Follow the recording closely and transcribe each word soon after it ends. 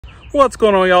What's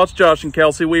going on, y'all? It's Josh and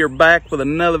Kelsey. We are back with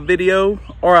another video.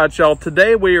 All right, y'all,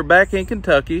 today we are back in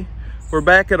Kentucky. We're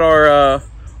back at our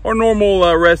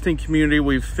normal resting community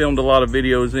we've filmed a lot of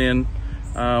videos in.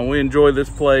 We enjoy this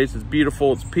place. It's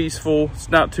beautiful, it's peaceful, it's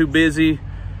not too busy.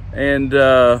 And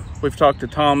we've talked to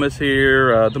Thomas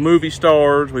here, the movie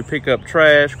stars. We pick up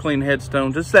trash, clean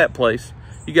headstones. It's that place.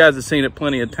 You guys have seen it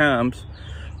plenty of times.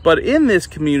 But in this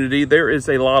community, there is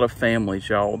a lot of families,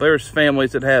 y'all. There's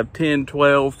families that have 10,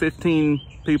 12, 15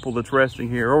 people that's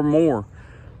resting here or more.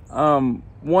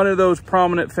 One of those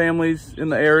prominent families in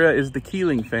the area is the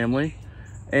Keeling family.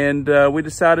 And we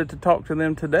decided to talk to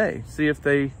them today, see if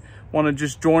they want to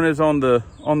just join us on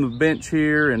the bench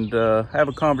here and have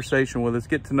a conversation with us,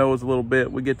 get to know us a little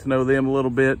bit. We get to know them a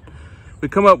little bit. We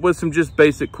come up with some just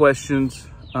basic questions.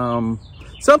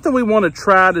 Something we want to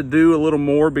try to do a little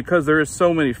more because there is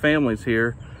so many families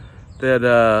here that,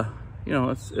 you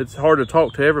know, it's hard to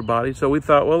talk to everybody. So we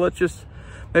thought, well, let's just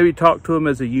maybe talk to them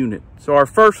as a unit. So our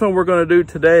first one we're going to do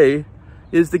today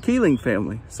is the Keeling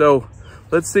family. So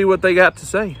let's see what they got to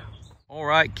say. All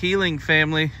right, Keeling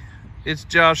family, it's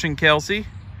Josh and Kelsey.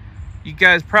 You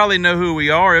guys probably know who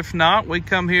we are. If not, we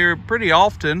come here pretty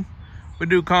often. We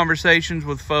do conversations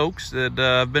with folks that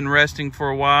have been resting for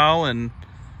a while, and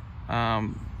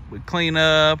we clean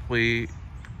up, we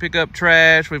pick up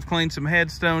trash, we've cleaned some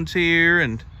headstones here,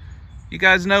 and you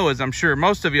guys know us, I'm sure.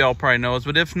 Most of y'all probably know us,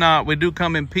 but if not, we do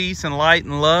come in peace and light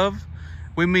and love.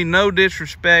 We mean no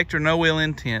disrespect or no ill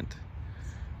intent.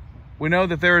 We know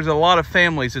that there is a lot of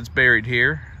families that's buried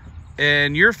here,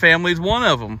 and your family is one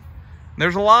of them.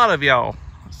 There's a lot of y'all.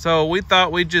 So we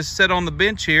thought we'd just sit on the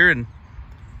bench here and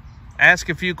ask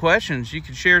a few questions. You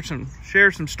could share some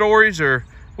stories, or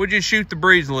we'll just shoot the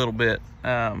breeze a little bit.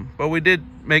 But we did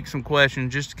make some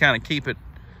questions just to kind of keep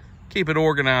it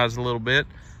organized a little bit.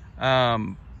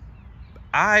 I'm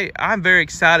very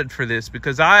excited for this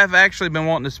because I've actually been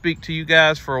wanting to speak to you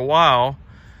guys for a while,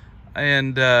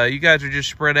 and you guys are just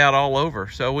spread out all over.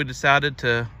 So we decided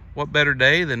to, what better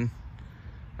day than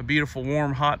a beautiful,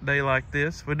 warm, hot day like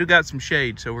this. We do got some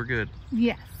shade, so we're good.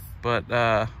 Yes. But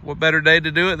what better day to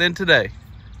do it than today?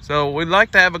 So we'd like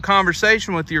to have a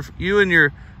conversation with you and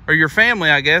your family,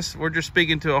 I guess. We're just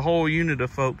speaking to a whole unit of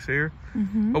folks here.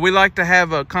 Mm-hmm. But we'd like to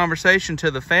have a conversation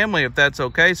to the family, if that's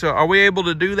okay. So are we able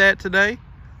to do that today?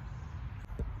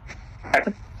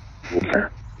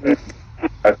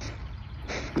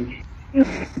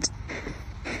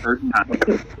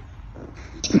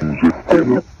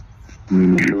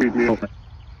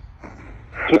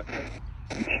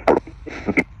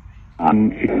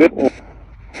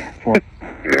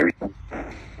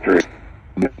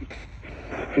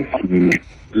 You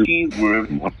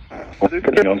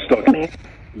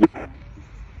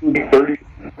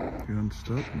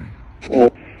unstuck me.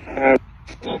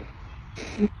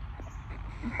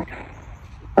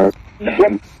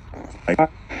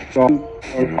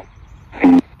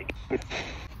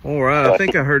 All right, I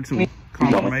think I heard some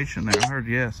confirmation there. I heard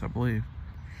yes, I believe.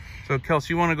 So,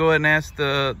 Kelsey, you want to go ahead and ask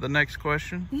the next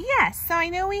question? Yes. So I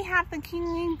know we have the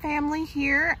Keeling family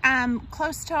here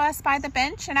close to us by the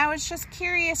bench, and I was just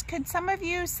curious, could some of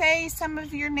you say some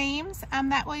of your names?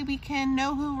 That way we can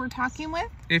know who we're talking with.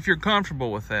 If you're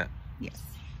comfortable with that. Yes.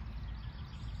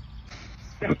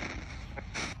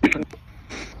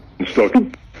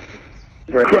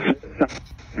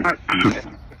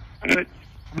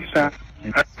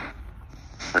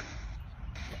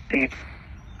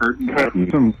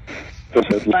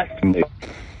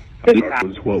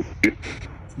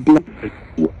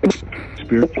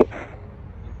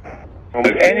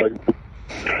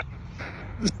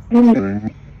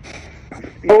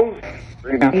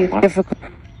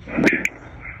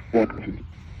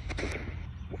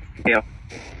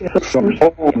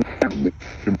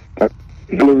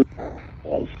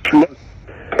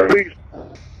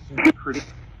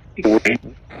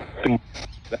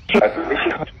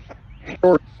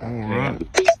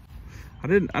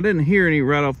 I didn't hear any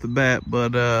right off the bat,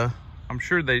 but I'm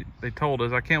sure they told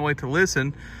us. I can't wait to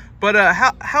listen. But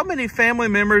how many family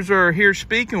members are here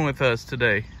speaking with us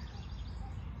today?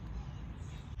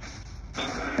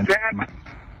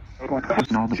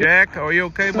 Jack, are you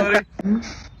okay, buddy?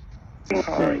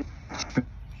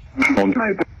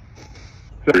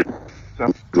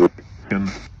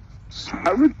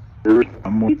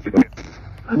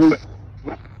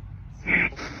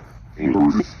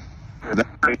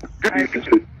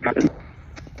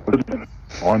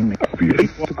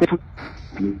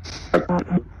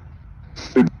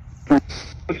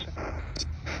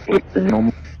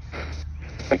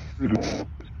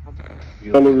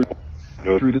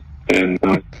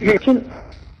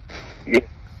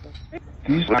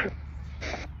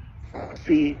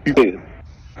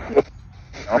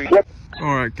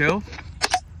 All right, Kel.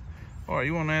 All right,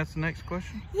 you want to ask the next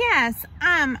question? Yes.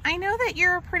 I know that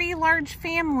you're a pretty large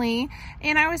family,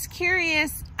 and I was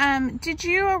curious, did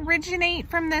you originate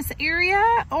from this area,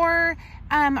 or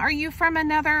are you from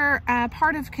another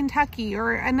part of Kentucky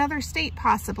or another state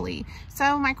possibly?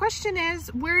 So my question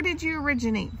is, where did you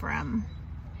originate from?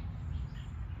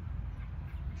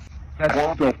 That's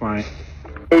also fine.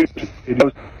 What's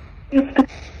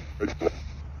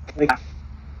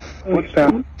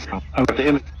that?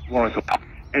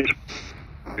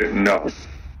 No.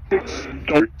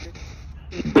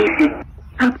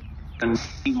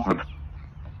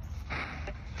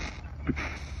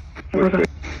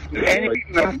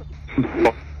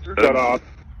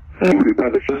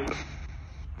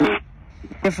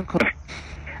 Difficult.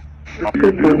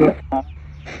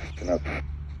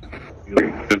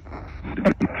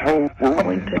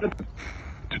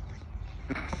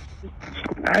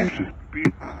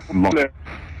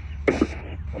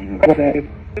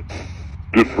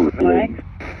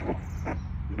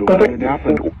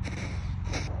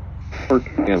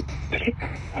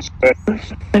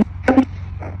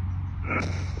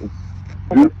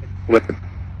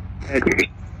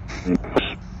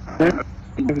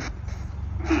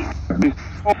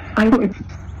 I would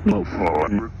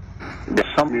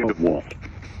some wall.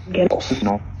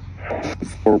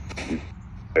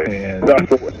 And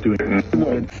that's what we're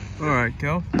doing. All right,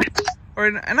 Kel. All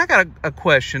right, and I got a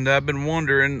question that I've been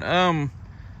wondering.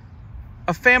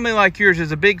 A family like yours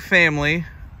is a big family.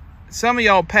 Some of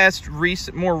y'all passed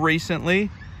more recently,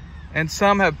 and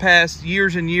some have passed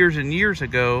years and years and years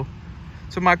ago.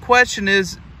 So my question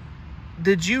is,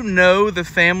 did you know the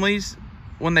families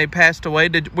when they passed away?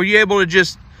 Were you able to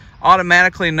just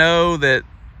automatically know that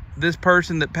this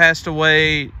person that passed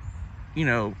away,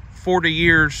 40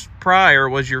 years prior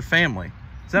was your family?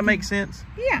 Does that make sense?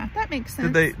 Yeah, that makes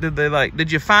sense.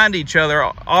 Did you find each other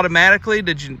automatically?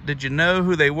 Did you know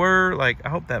who they were? I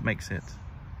hope that makes sense.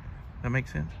 That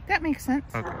makes sense? That makes sense.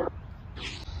 Okay.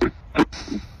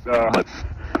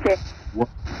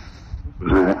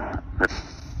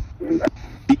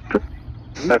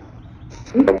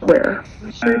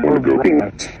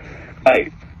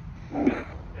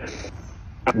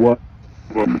 Where? What?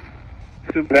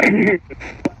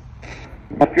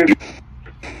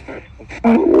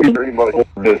 Very much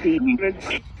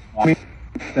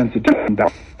sensitive and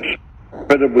doubt.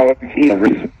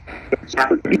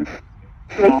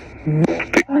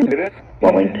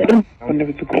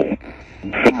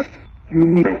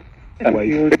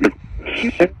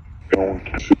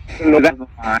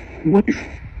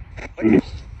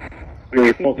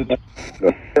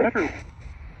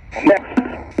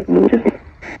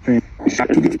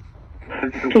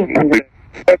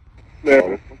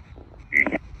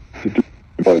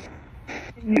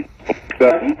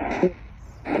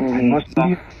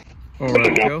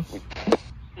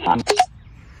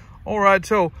 All right,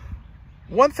 so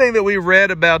one thing that we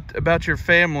read about your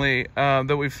family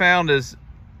that we found is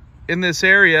in this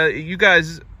area, you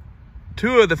guys,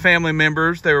 two of the family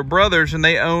members, they were brothers, and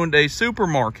they owned a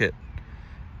supermarket.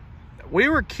 We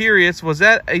were curious, was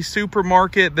that a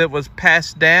supermarket that was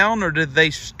passed down, or did they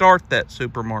start that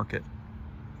supermarket?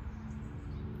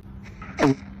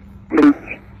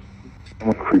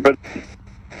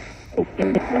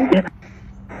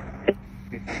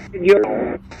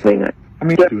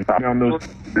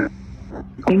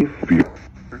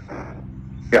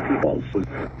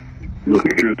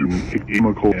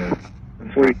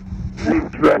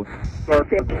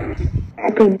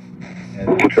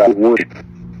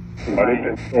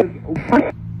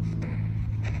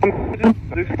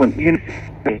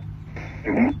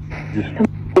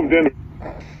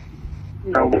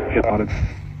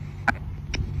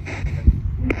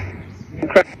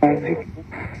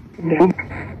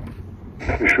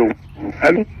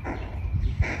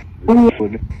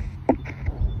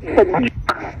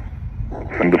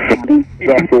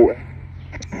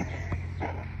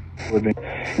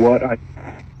 What I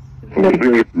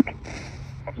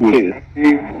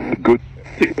good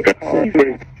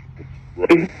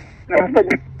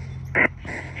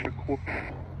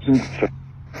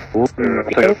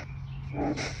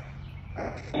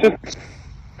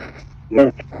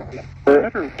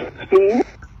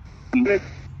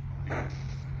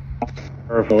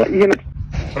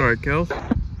All right, Kels.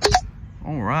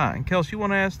 All right, and Kels, you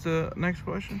want to ask the next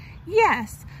question?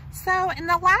 Yes. So in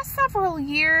the last several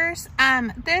years,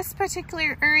 this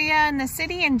particular area and the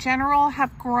city in general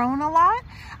have grown a lot.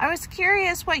 I was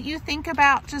curious what you think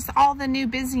about just all the new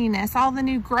busyness, all the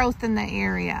new growth in the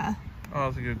area. Oh,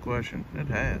 that's a good question. It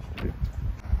has.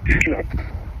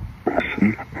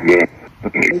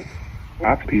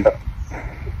 Happy.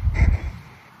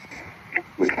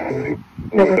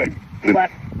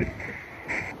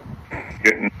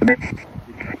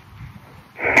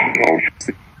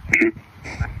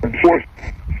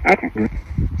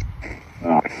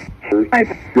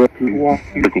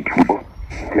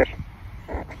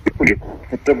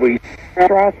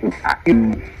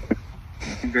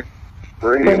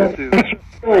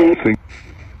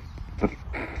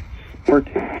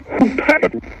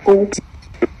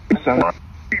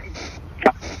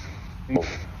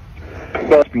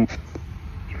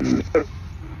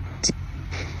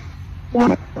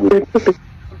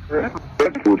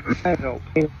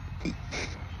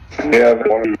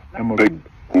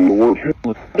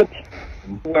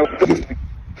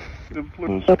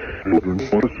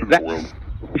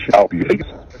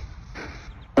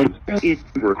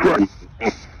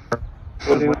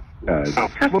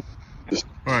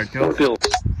 All right, Kelsey.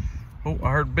 Oh,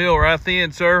 I heard Bill right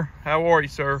then, sir. How are you,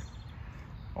 sir?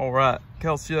 All right,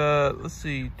 Kelsey. Let's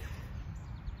see.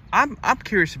 I'm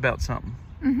curious about something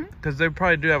because they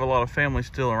probably do have a lot of family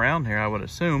still around here, I would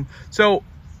assume. So,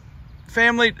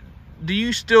 family, do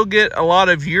you still get a lot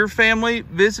of your family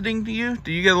visiting to you?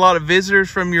 Do you get a lot of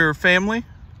visitors from your family?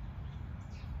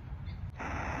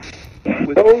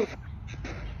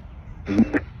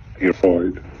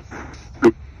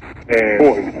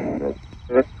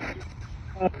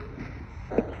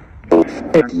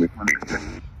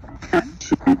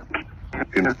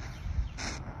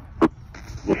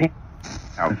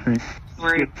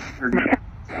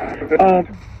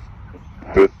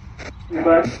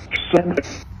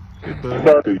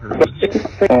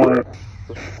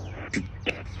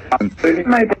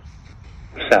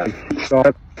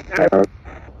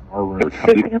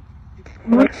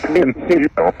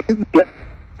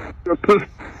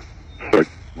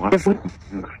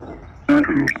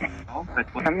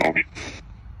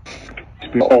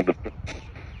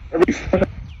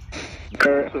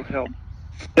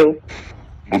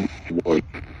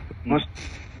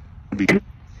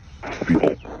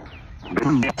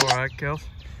 All right, Kelsey.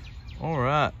 All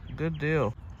right, good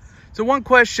deal. So one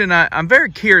question I'm very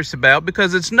curious about,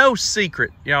 because it's no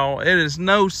secret, y'all. It is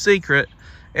no secret.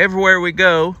 Everywhere we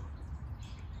go,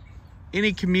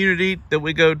 any community that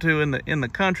we go to in the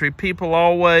country, people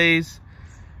always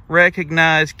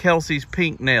recognize Kelsey's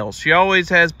pink nails. She always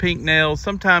has pink nails.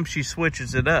 Sometimes she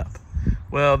switches it up.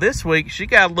 Well, this week she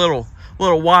got a little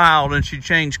wild and she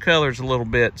changed colors a little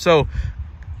bit. So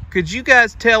could you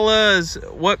guys tell us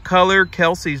what color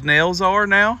Kelsey's nails are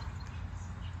now?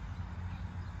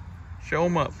 Show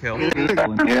them up, Kelsey. I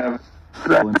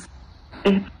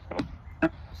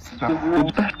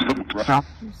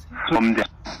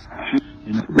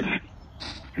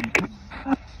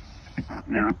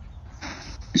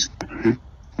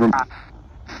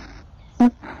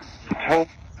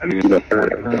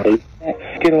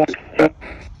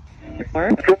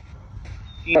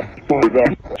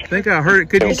think I heard it.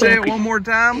 Could you say it one more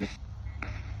time?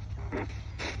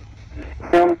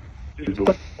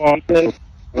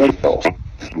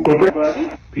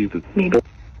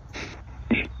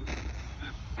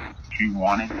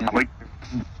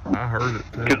 I heard it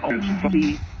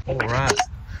too.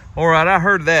 All right, I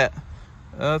heard that.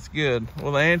 That's good.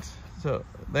 Well, the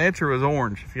answer was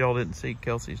orange, if y'all didn't see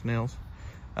Kelsey's nails.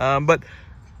 But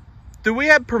do we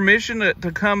have permission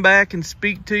to come back and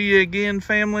speak to you again,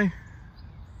 family?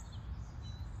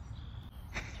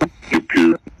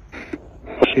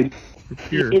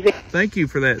 Pure. Thank you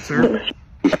for that, sir.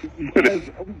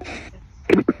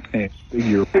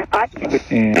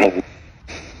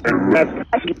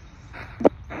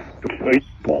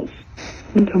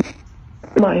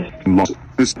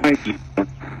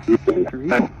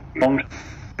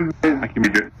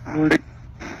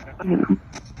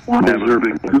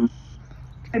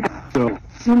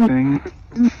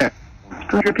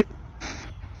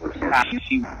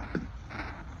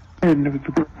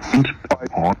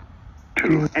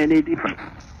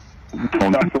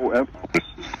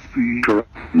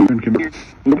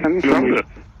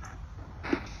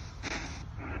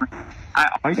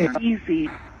 Easy.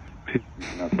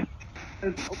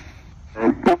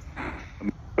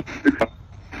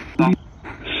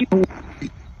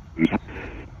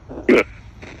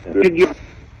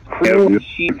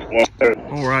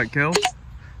 All right, Kel.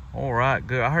 All right,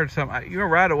 good. I heard something. You know,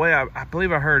 right away, I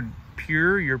believe I heard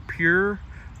pure. You're pure.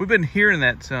 We've been hearing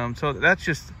that some. So that's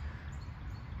just,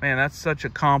 man, that's such a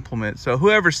compliment. So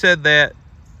whoever said that,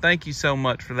 thank you so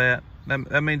much for that.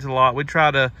 That means a lot. We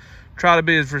try to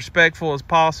be as respectful as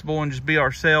possible and just be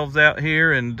ourselves out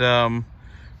here and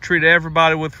treat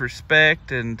everybody with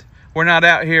respect. And we're not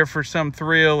out here for some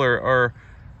thrill or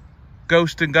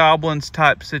ghost and goblins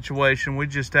type situation. We're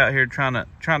just out here trying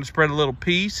to spread a little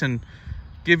peace and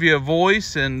give you a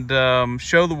voice and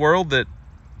show the world that,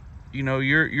 you know,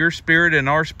 your spirit and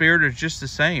our spirit is just the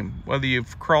same, whether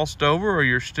you've crossed over or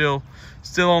you're still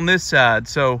on this side.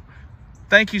 So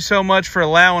thank you so much for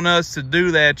allowing us to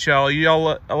do that, y'all.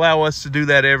 Y'all allow us to do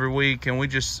that every week, and we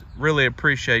just really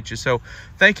appreciate you. So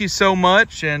thank you so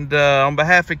much. And on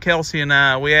behalf of Kelsey and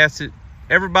I, we ask that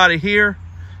everybody here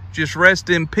just rest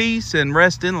in peace and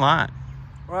rest in line.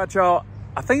 All right, y'all.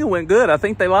 I think it went good. I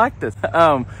think they liked it. We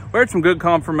heard some good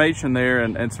confirmation there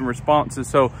and some responses.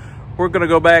 So we're going to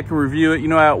go back and review it. You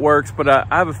know how it works, but I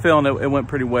have a feeling it went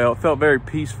pretty well. It felt very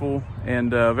peaceful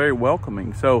and very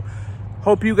welcoming. So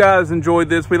hope you guys enjoyed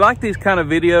this. We like these kind of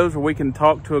videos where we can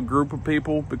talk to a group of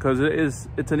people, because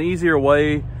it's an easier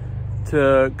way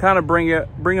to kind of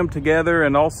bring them together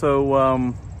and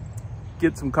also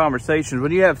get some conversations.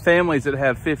 When you have families that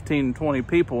have 15, 20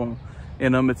 people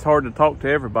in them, it's hard to talk to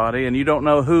everybody, and you don't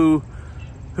know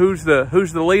who's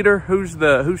the leader,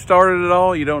 who started it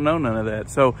all. You don't know none of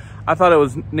that. So I thought it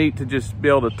was neat to just be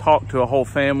able to talk to a whole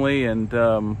family and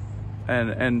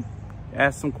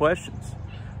ask some questions.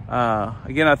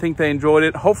 Again, I think they enjoyed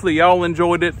it. Hopefully y'all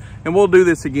enjoyed it, and we'll do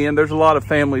this again. There's a lot of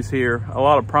families here, a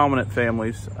lot of prominent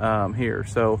families here.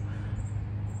 So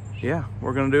yeah,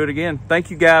 we're gonna do it again.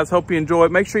 Thank you guys, hope you enjoy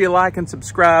it. Make sure you like and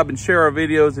subscribe and share our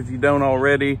videos if you don't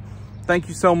already. Thank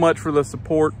you so much for the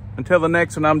support. Until the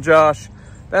next one, I'm Josh.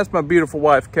 That's my beautiful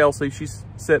wife, Kelsey. She's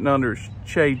sitting under a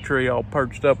shade tree all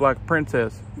perched up like a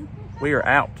princess. We are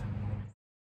out.